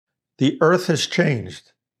The earth has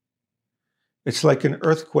changed. It's like an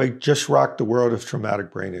earthquake just rocked the world of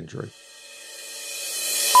traumatic brain injury.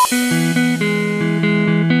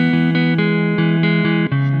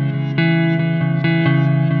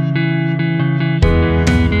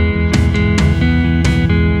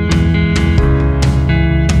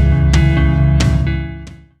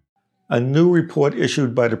 A new report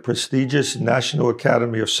issued by the prestigious National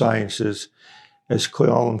Academy of Sciences is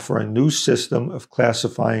calling for a new system of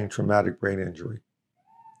classifying traumatic brain injury.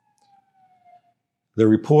 The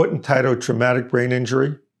report, entitled Traumatic Brain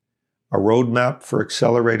Injury, A Roadmap for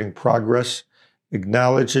Accelerating Progress,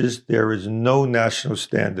 acknowledges there is no national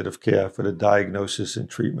standard of care for the diagnosis and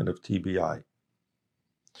treatment of TBI.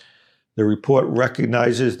 The report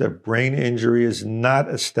recognizes that brain injury is not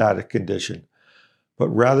a static condition, but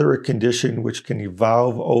rather a condition which can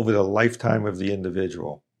evolve over the lifetime of the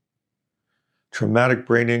individual. Traumatic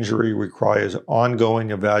brain injury requires ongoing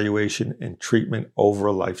evaluation and treatment over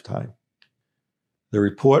a lifetime. The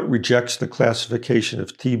report rejects the classification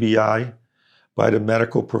of TBI by the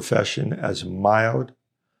medical profession as mild,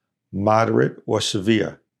 moderate, or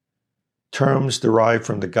severe, terms derived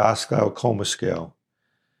from the Glasgow-Coma scale,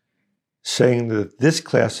 saying that this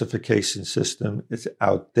classification system is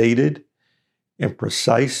outdated,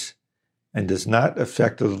 imprecise, and does not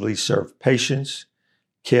effectively serve patients,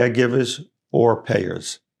 caregivers, or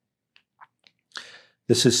payers.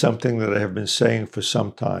 This is something that I have been saying for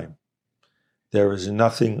some time. There is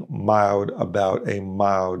nothing mild about a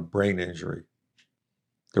mild brain injury.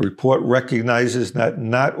 The report recognizes that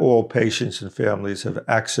not all patients and families have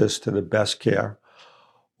access to the best care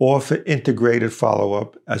or for integrated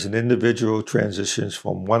follow-up as an individual transitions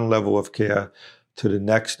from one level of care to the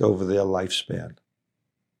next over their lifespan.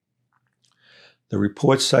 The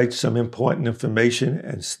report cites some important information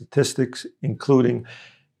and statistics, including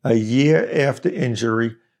a year after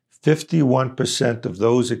injury, 51% of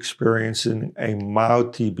those experiencing a mild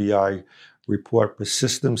TBI report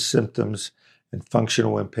persistent symptoms and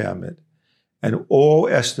functional impairment, and all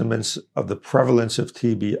estimates of the prevalence of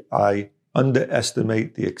TBI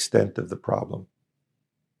underestimate the extent of the problem.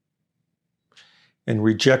 In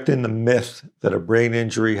rejecting the myth that a brain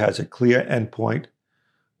injury has a clear endpoint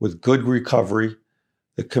with good recovery,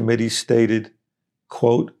 the committee stated,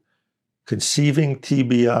 quote, "Conceiving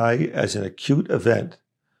TBI as an acute event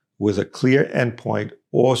with a clear endpoint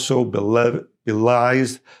also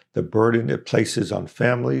belies the burden it places on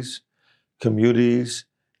families, communities,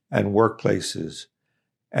 and workplaces,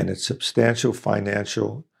 and its substantial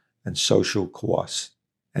financial and social costs,"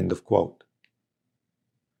 end of quote.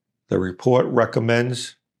 The report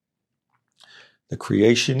recommends the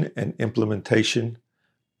creation and implementation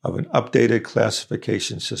of an updated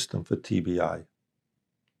classification system for TBI.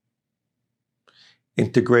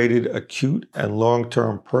 Integrated acute and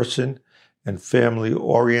long-term person and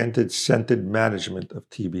family-oriented centered management of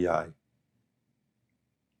TBI.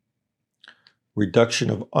 Reduction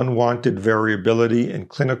of unwanted variability in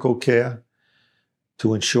clinical care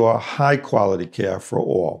to ensure high-quality care for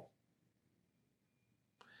all.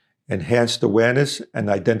 Enhanced awareness and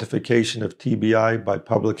identification of TBI by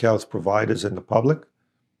public health providers and the public.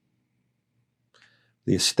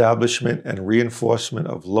 The establishment and reinforcement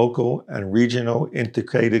of local and regional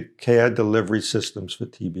integrated care delivery systems for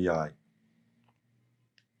TBI.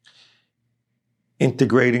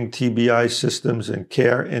 Integrating TBI systems and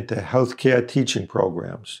care into healthcare teaching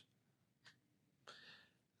programs.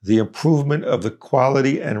 The improvement of the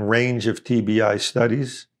quality and range of TBI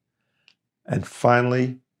studies. And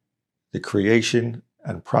finally, the creation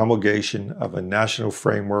and promulgation of a national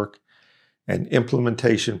framework and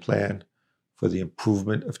implementation plan for the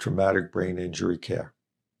improvement of traumatic brain injury care.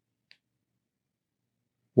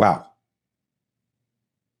 Wow.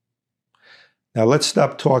 Now let's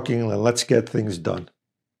stop talking and let's get things done.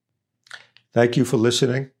 Thank you for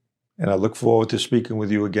listening, and I look forward to speaking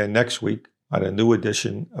with you again next week on a new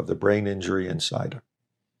edition of the Brain Injury Insider.